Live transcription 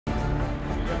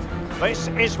This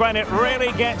is when it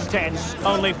really gets tense.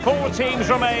 Only 4 teams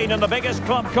remain in the biggest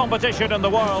club competition in the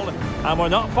world, and we're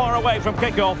not far away from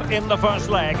kickoff in the first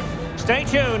leg. Stay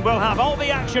tuned, we'll have all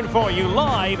the action for you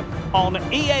live on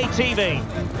EA TV.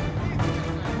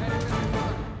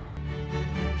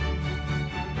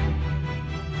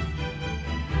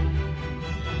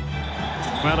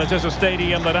 Well, it is a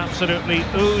stadium that absolutely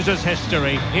oozes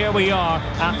history. Here we are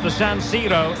at the San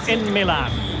Siro in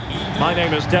Milan. My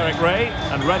name is Derek Ray,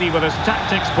 and ready with his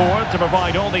tactics board to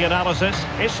provide all the analysis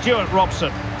is Stuart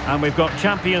Robson. And we've got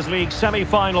Champions League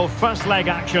semi-final first leg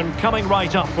action coming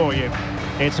right up for you.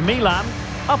 It's Milan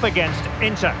up against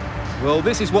Inter. Well,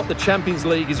 this is what the Champions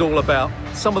League is all about.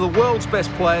 Some of the world's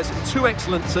best players, 2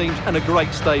 excellent teams and a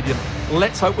great stadium.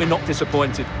 Let's hope we're not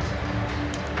disappointed.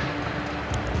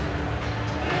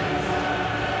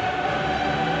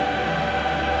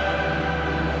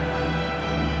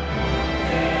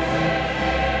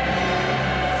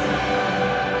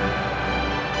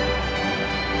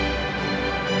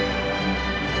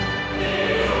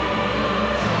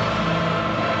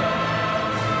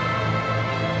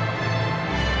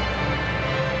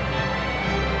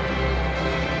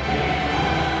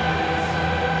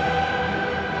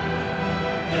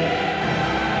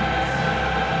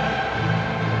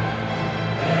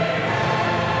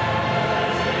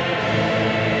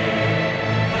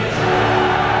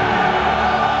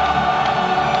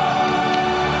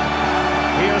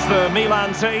 The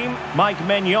Milan team. Mike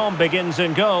Maignan begins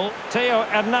in goal. Theo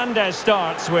Hernandez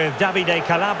starts with Davide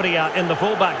Calabria in the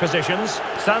fullback positions.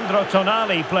 Sandro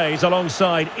Tonali plays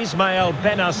alongside Ismael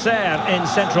Benacer in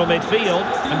central midfield.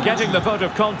 And getting the vote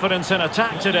of confidence in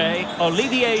attack today,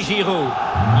 Olivier Giroud.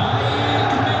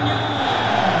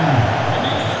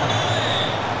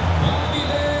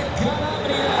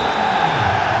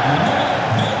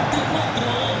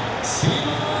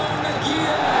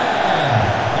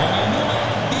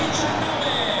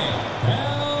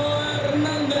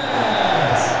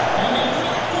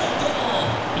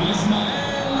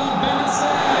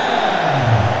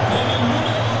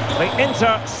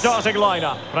 Inter starting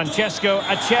lineup. Francesco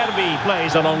Acerbi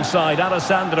plays alongside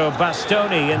Alessandro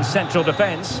Bastoni in central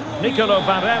defence. Nicolo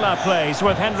Barella plays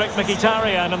with Henrik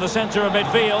Mkhitaryan in the centre of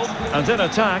midfield. And in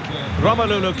attack,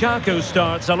 Romelu Lukaku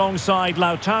starts alongside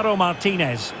Lautaro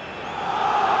Martinez.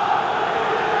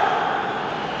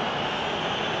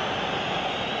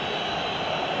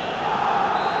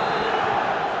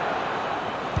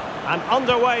 And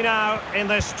underway now in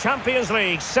this Champions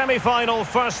League semi-final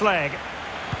first leg.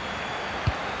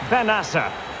 Benacer.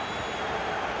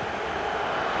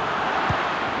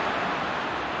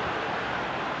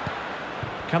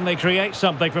 Can they create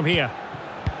something from here?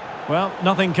 Well,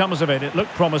 nothing comes of it. It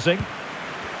looked promising.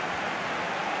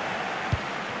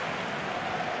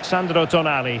 Sandro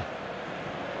Tonali.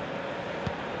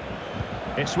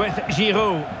 It's with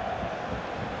Giroud.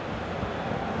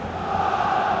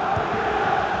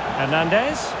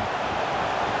 Hernandez.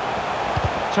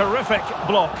 Terrific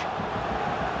block.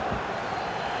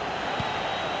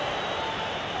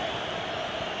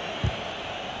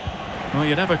 Well,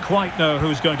 you never quite know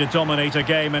who's going to dominate a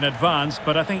game in advance,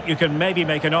 but I think you can maybe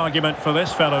make an argument for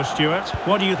this fellow, Stuart.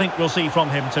 What do you think we'll see from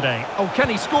him today? Oh, can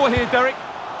he score here, Derek?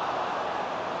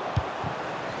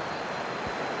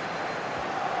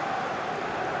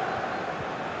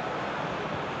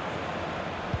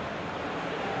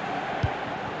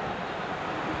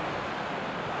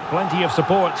 Plenty of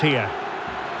support here.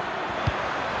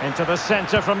 Into the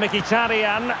centre from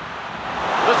Mkhitaryan.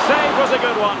 The save was a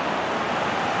good one.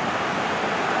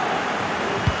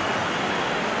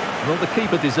 Well, the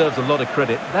keeper deserves a lot of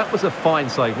credit. That was a fine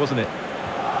save, wasn't it?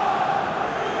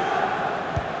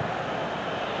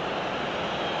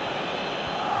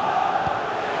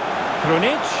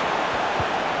 Krunic.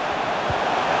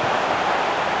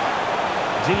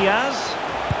 Diaz.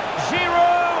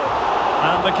 Giroud.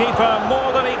 And the keeper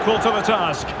more than equal to the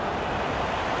task.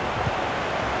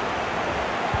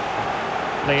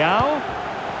 Leão.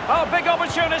 Oh, big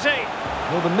opportunity.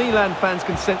 Well, the Milan fans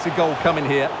can sense a goal coming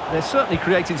here. They're certainly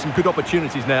creating some good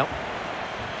opportunities now.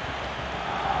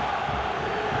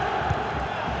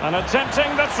 And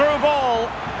attempting the through ball.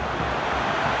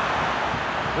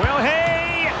 Will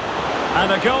he?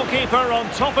 And the goalkeeper on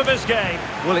top of his game.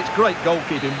 Well, it's great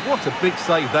goalkeeping. What a big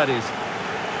save that is.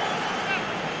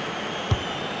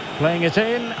 Playing it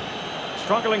in.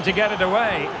 Struggling to get it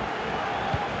away.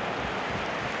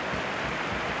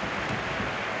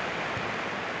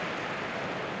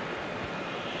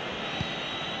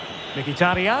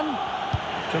 Mkhitaryan,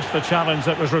 just the challenge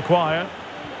that was required.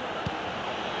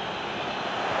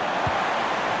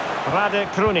 Rade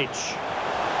Krunic.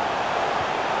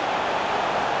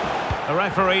 The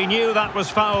referee knew that was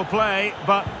foul play,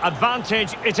 but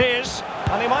advantage it is.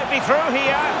 And he might be through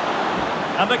here.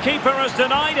 And the keeper has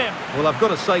denied him. Well, I've got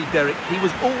to say, Derek, he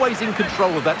was always in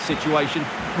control of that situation.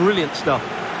 Brilliant stuff.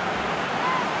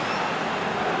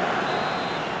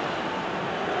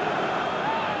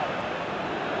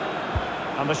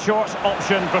 And the short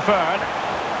option preferred.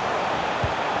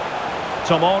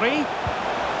 Tomori.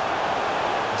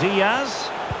 Diaz.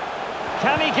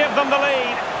 Can he give them the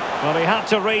lead? Well, he had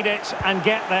to read it and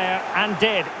get there, and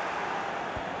did.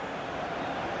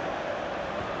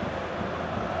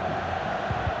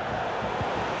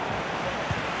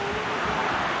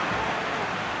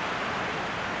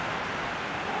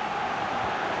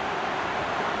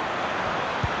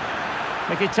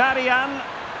 Mkhitaryan.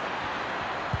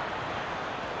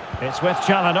 It's with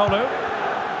Çalhanoğlu.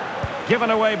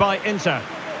 Given away by Inter.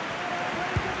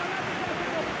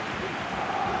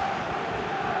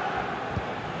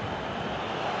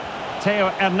 Theo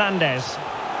Hernandez.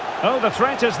 Oh, the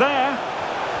threat is there.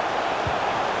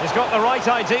 He's got the right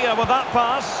idea with that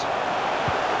pass.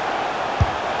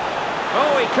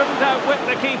 Oh, he couldn't outwit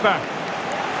the keeper.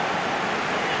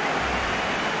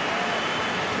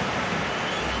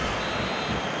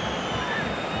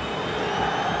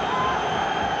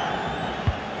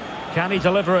 Can he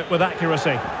deliver it with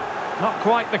accuracy? Not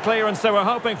quite the clearance they were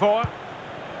hoping for.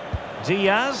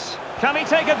 Diaz. Can he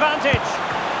take advantage?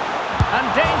 And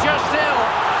danger still.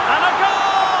 And a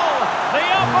goal! The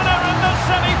opener in the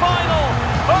semi-final.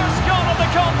 First goal of the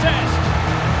contest.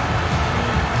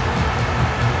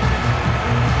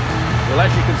 Well,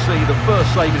 as you can see, the first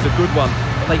save is a good one,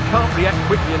 but they can't react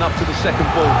quickly enough to the second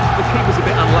ball. The keeper's a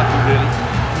bit unlucky,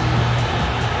 really.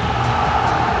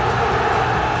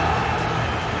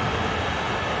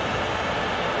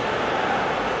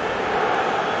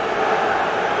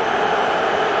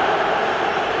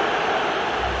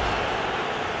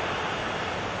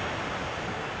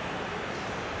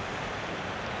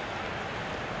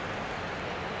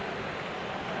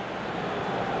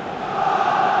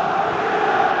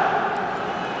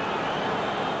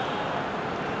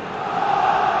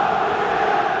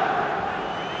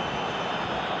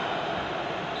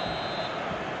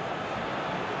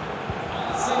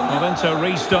 To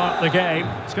restart the game.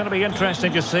 It's going to be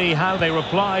interesting to see how they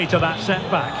reply to that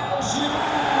setback.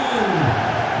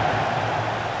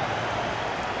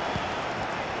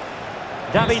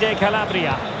 Davide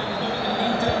Calabria.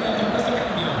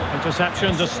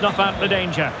 Interception to snuff out the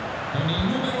danger.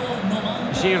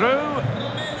 Giroud.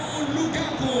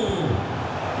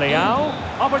 Leão.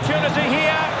 Opportunity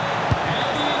here.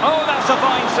 Oh, that's a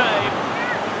fine save.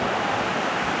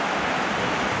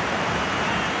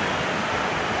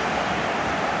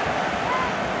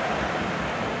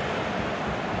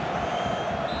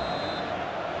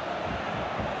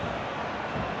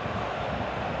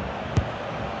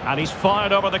 And he's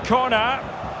fired over the corner.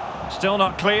 Still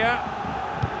not clear.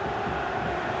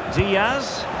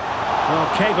 Diaz.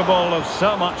 Well, capable of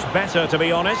so much better, to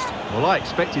be honest. Well, I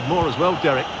expected more as well,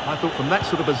 Derek. I thought from that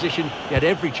sort of position, he had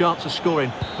every chance of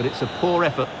scoring, but it's a poor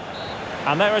effort.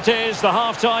 And there it is, the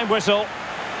half-time whistle.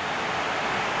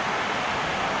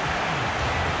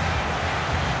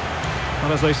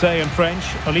 Well, as they say in French,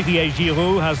 Olivier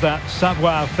Giroud has that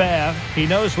savoir-faire. He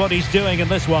knows what he's doing in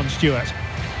this one, Stuart.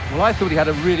 Well, I thought he had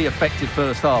a really effective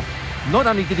first half. Not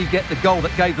only did he get the goal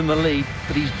that gave them the lead,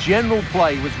 but his general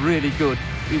play was really good.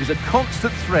 He was a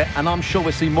constant threat, and I'm sure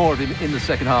we'll see more of him in the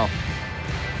second half.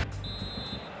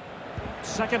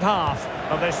 Second half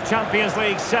of this Champions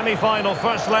League semi-final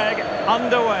first leg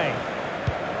underway.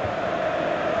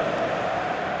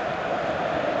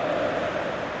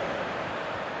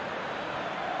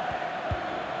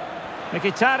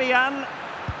 Mkhitaryan.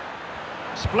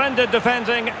 Splendid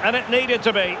defending, and it needed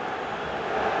to be.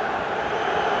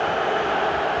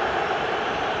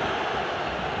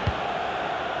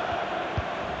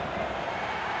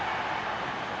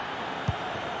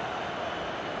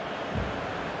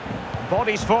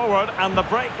 Bodies forward, and the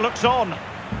break looks on.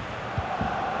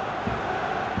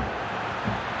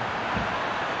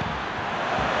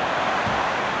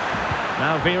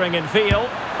 Now veering in field.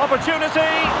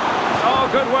 Opportunity! Oh,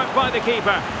 good work by the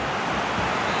keeper.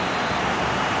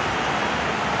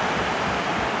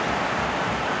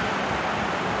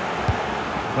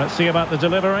 Let's see about the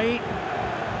delivery.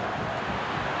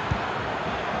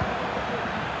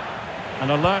 An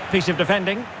alert piece of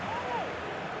defending.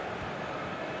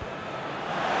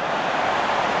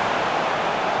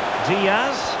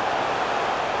 Diaz.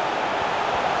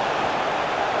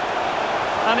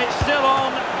 And it's still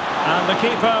on. And the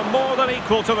keeper more than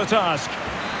equal to the task.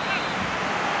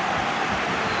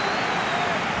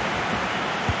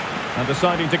 And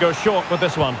deciding to go short with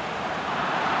this one.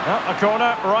 Well, a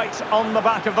corner right on the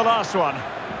back of the last one.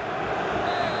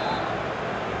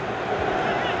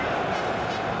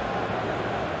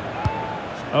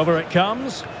 Over it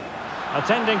comes.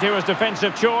 Attending to his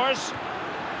defensive chores.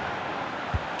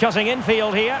 Cutting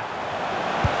infield here.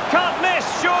 Can't miss,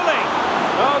 surely!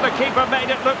 Oh, the keeper made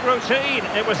it look routine.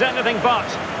 It was anything but.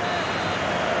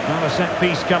 Well, a set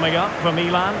piece coming up for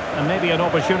Milan, and maybe an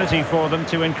opportunity for them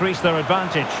to increase their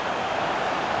advantage.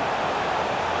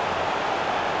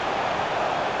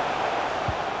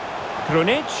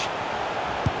 Krunic.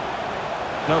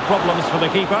 No problems for the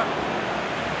keeper.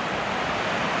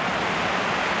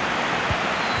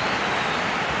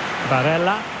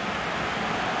 Barella.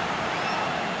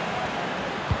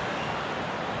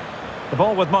 The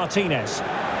ball with Martinez.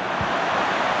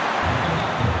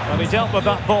 Well, he dealt with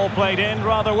that ball played in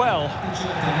rather well.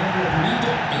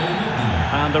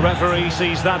 And the referee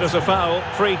sees that as a foul.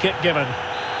 Free kick given.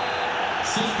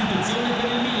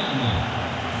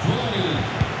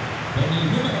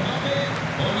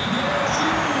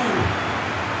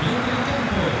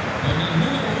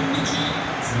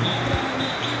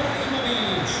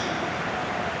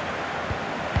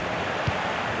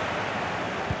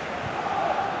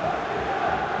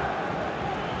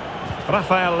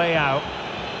 Rafael Leão.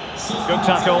 Good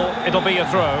tackle, it'll be a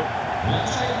throw.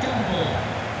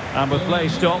 And with play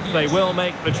stopped, they will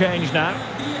make the change now.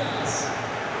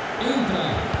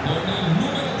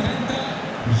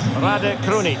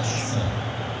 Krunic.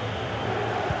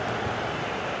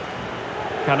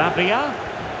 Calabria.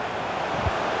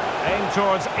 Aim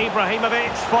towards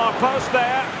Ibrahimovic, far post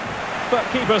there. But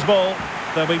keeper's ball,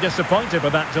 they'll be disappointed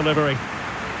with that delivery.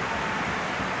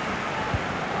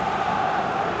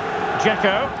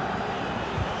 Dzeko.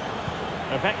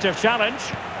 Effective challenge.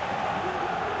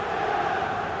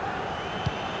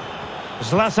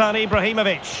 Zlatan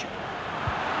Ibrahimovic.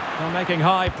 Well, making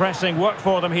high pressing work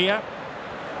for them here.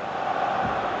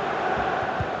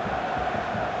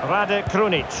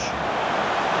 Krunic.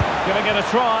 Giving it a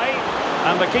try,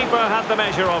 and the keeper had the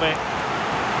measure of it.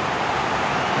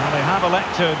 Well, they have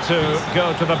elected to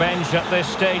go to the bench at this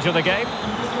stage of the game.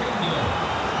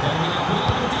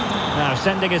 Now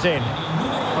sending it in.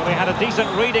 Well, they had a decent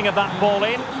reading of that ball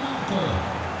in.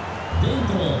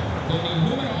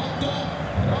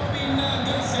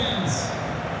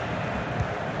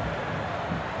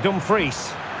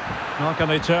 Dumfries. How can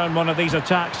they turn one of these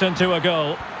attacks into a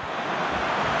goal?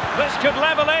 This could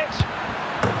level it.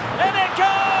 In it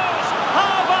goes!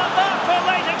 How about that for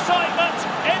late excitement?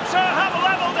 Inter have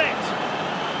levelled it.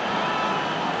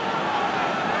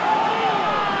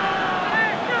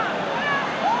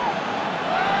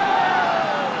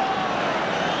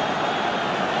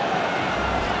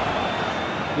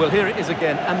 Well, here it is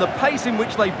again, and the pace in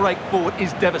which they break forward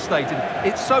is devastating.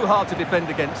 It's so hard to defend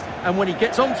against, and when he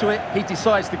gets onto it, he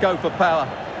decides to go for power.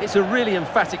 It's a really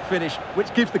emphatic finish,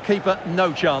 which gives the keeper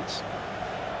no chance.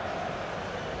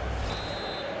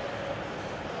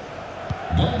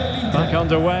 Back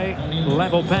underway,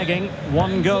 level pegging,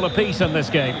 1 goal apiece in this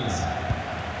game.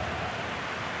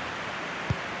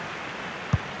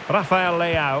 Rafael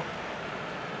Leão.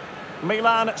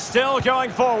 Milan still going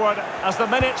forward as the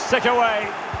minutes tick away.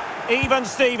 Even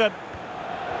Steven.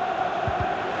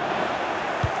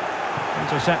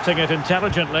 Intercepting it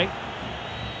intelligently.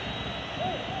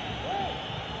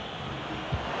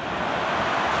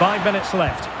 Five minutes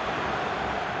left.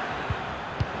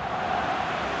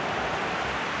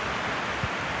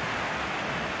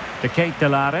 De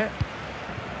Ketelare.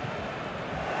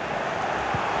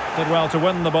 Did well to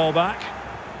win the ball back.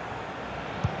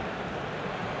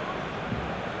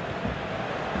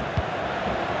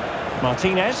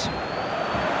 Martinez.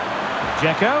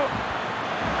 Dzeko.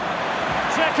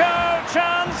 Dzeko,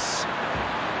 chance!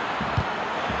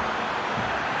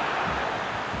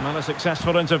 Well, a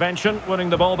successful intervention, winning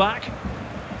the ball back.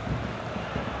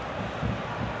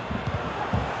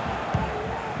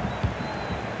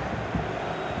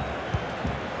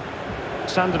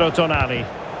 Sandro Tonali.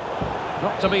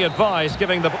 Not to be advised,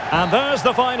 giving the... And there's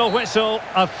the final whistle.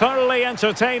 A thoroughly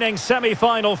entertaining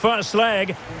semi-final first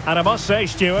leg. And I must say,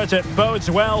 Stuart, it bodes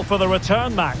well for the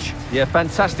return match. Yeah,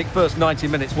 fantastic first 90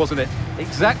 minutes, wasn't it?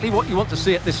 Exactly what you want to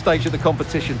see at this stage of the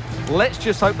competition. Let's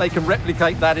just hope they can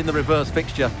replicate that in the reverse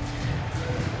fixture.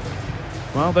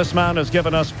 Well, this man has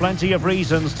given us plenty of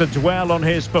reasons to dwell on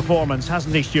his performance,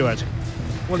 hasn't he, Stuart?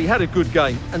 Well, he had a good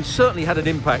game and certainly had an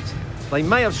impact. They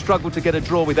may have struggled to get a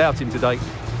draw without him today.